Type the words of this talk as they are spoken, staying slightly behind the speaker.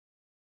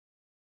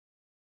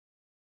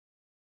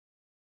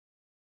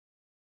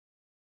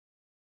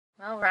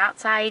Well, we're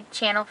outside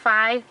Channel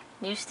 5,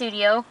 new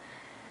studio.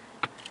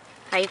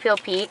 How you feel,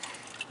 Pete?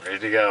 Ready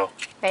to go.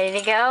 Ready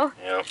to go?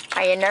 Yep.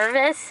 Are you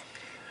nervous?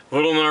 A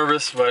little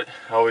nervous, but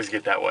I always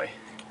get that way.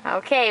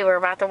 Okay, we're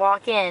about to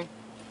walk in.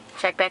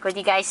 Check back with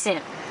you guys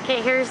soon.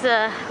 Okay, here's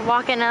the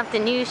walking up the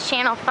News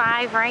Channel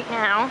 5 right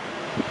now.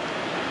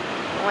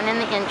 Going in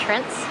the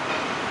entrance.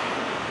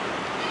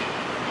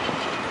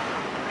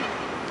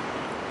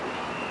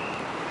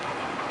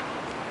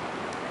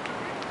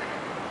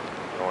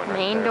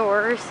 Main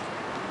doors.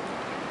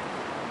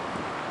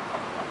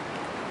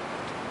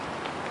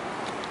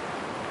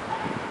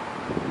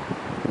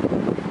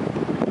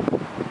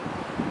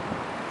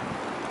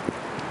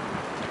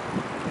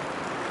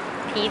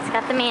 Pete's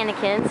got the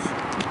mannequins.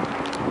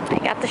 I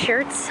got the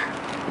shirts.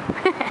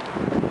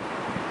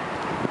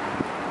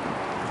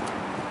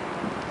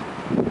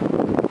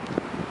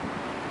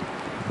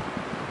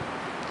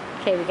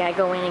 Okay, we gotta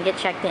go in and get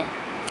checked in.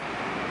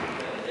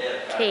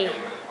 Okay,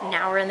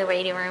 now we're in the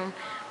waiting room,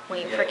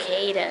 waiting for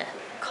Kay to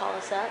call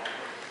us up,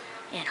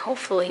 and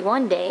hopefully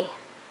one day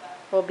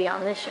we'll be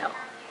on this show.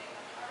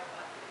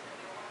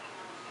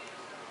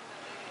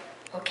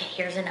 Okay,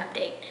 here's an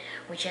update.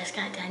 We just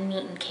got done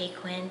meeting Kay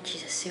Quinn.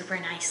 She's a super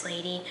nice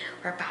lady.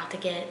 We're about to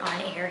get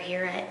on air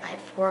here at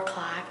 4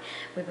 o'clock.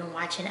 We've been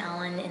watching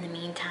Ellen in the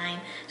meantime,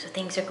 so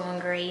things are going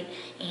great,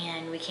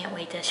 and we can't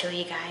wait to show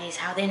you guys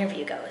how the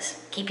interview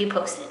goes. Keep you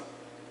posted.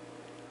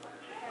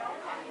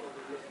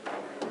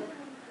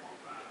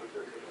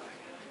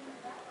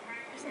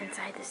 Just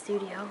inside the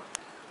studio.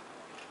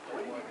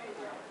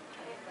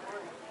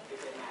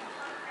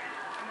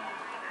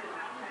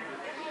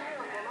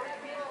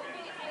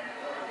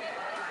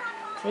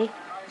 See?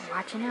 I'm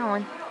watching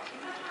Ellen.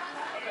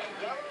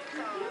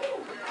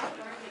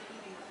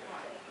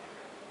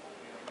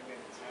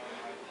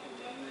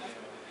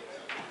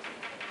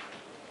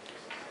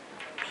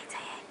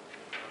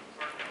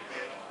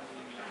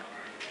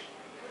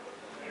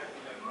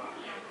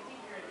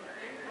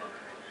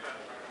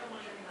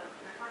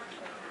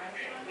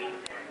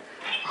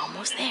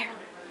 Almost there.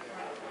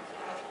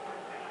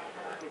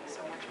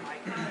 So much,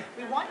 Mike.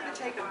 We want you to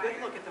take a good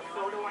look at the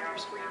photo on your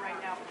screen right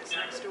now for this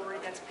next story.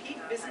 That's Pete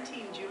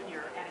Byzantine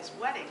Jr. at his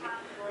wedding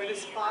with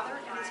his father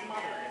and his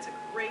mother. It's a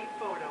great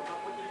photo, but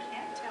what you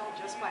can't tell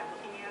just by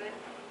looking at it,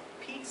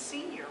 Pete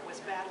Sr. was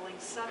battling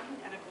sudden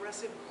and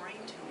aggressive brain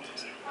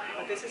tumors.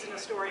 But this isn't a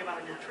story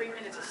about a new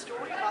treatment, it's a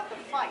story about the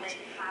fight.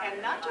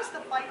 And not just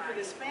the fight for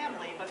this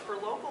family, but for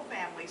local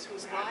families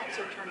whose lives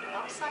are turned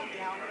upside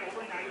down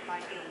overnight by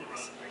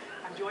illness.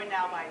 I'm joined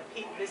now by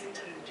Pete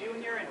Byzantine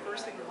Jr. and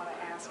first thing we want to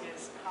ask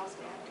is, how's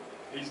Dad doing?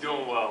 He's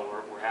doing well.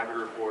 We're happy to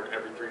report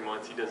every 3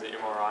 months he does an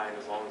MRI, and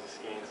as long as the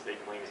scans stay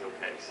clean, he's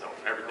okay. So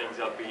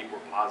everything's upbeat,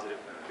 we're positive,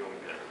 doing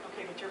good.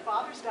 Okay, but your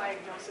father's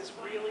diagnosis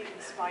really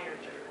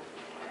inspired you.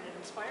 And it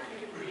inspired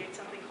you to create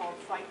something called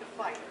Fight the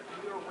Fight.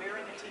 You are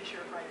wearing a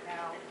t-shirt right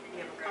now.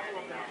 We have a couple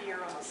of them here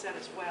on the set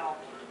as well.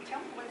 Tell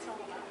me what it's all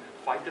about.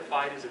 Fight the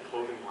Fight is a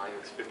clothing line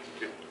that's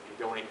 50-50. We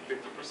donate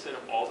 50%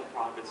 of all the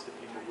profits to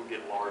people who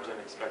get large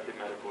unexpected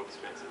medical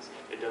expenses.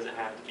 It doesn't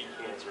have to be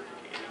cancer, it can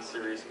be any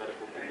serious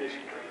medical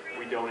condition.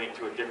 We donate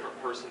to a different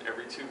person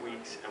every 2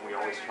 weeks, and we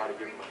always try to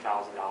give them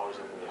 $1,000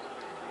 or more.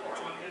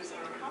 That's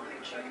amazing. How do you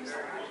choose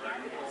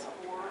candidates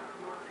for your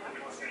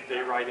friends?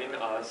 They write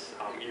into us,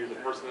 either the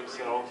person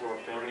themselves or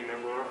a family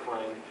member or a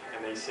friend,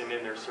 and they send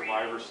in their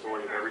survivor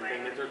story of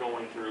everything that they're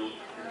going through.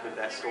 We put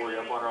that story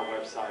up on our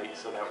website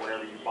so that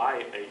whenever you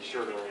buy a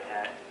shirt or a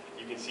hat,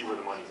 you can see where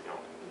the money's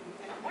going.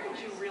 And what did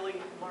you really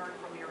learn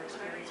from your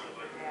experience with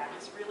your dad?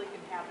 This really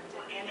can happen to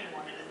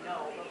anyone you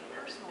know, but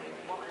personally,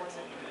 what was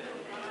it?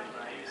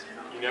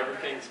 You never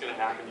think it's going to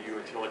happen to you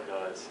until it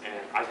does,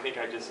 and I think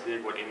I just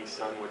did what any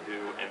son would do,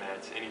 and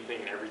that's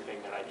anything and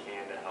everything that I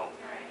can to help.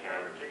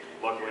 And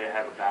luckily, I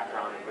have a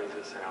background in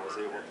business, and I was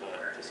able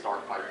to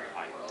start Fight the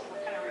Fight.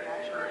 What kind of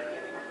reaction are you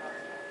getting from them?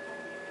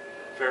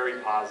 Very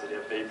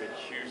positive. They've been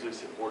hugely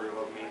supportive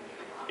of me.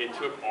 It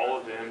took all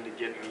of them to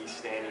get me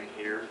standing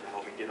here to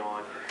help me get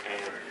on, and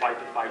Fight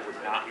the Fight would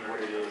not be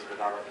what it is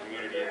without our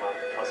community and our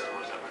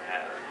customers that we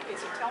have. Okay,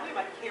 so tell me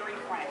about Carrie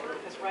Frank,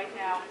 because right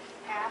now,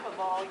 half of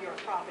all your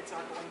profits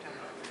are going to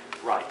her.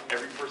 Right.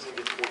 Every person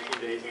gets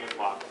 14 days on the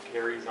clock.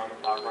 Carrie's on the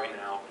clock right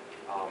now.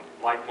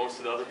 Like most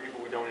of the other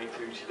people we donate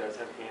to, she does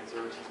have cancer,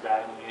 she's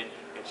battling it,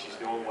 and she's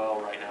doing well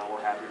right now.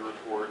 We're happy to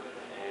report,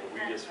 and we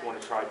just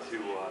want to try to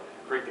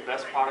create the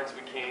best products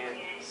we can,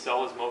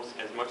 sell as much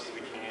as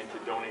we can, to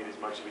donate as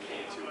much as we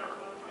can to her.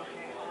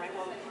 Okay, all right.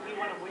 Well, we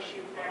want to wish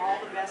you all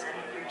the best in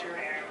the future.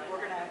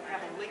 We're going to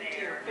have a link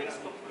to your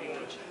Facebook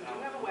page. You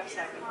do have a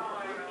website, but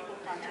people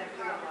contact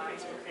you on your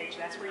Facebook page.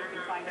 That's where you can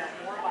find out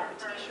more about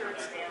the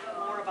t-shirts,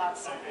 more about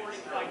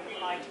supporting Fight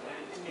the Fight,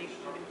 and maybe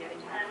even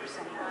getting help for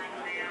someone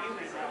that you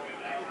may know.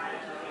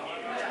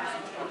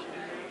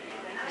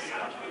 Thank you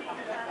so much for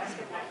coming.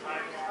 Best of luck to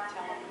you.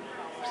 Tell them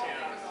we're so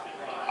proud.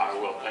 I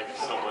will. Thank you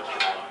so much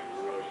for having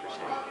me. We really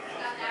appreciate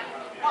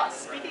it. Plus,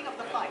 speaking of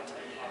the fight,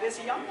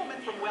 this young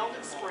woman from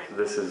Weldon Springs.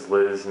 This is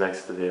Liz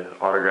next to the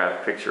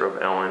autographed picture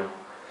of Ellen.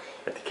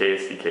 at the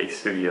KSDK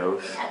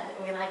studios. Yeah,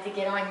 we'd like to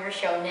get on your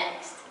show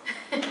next.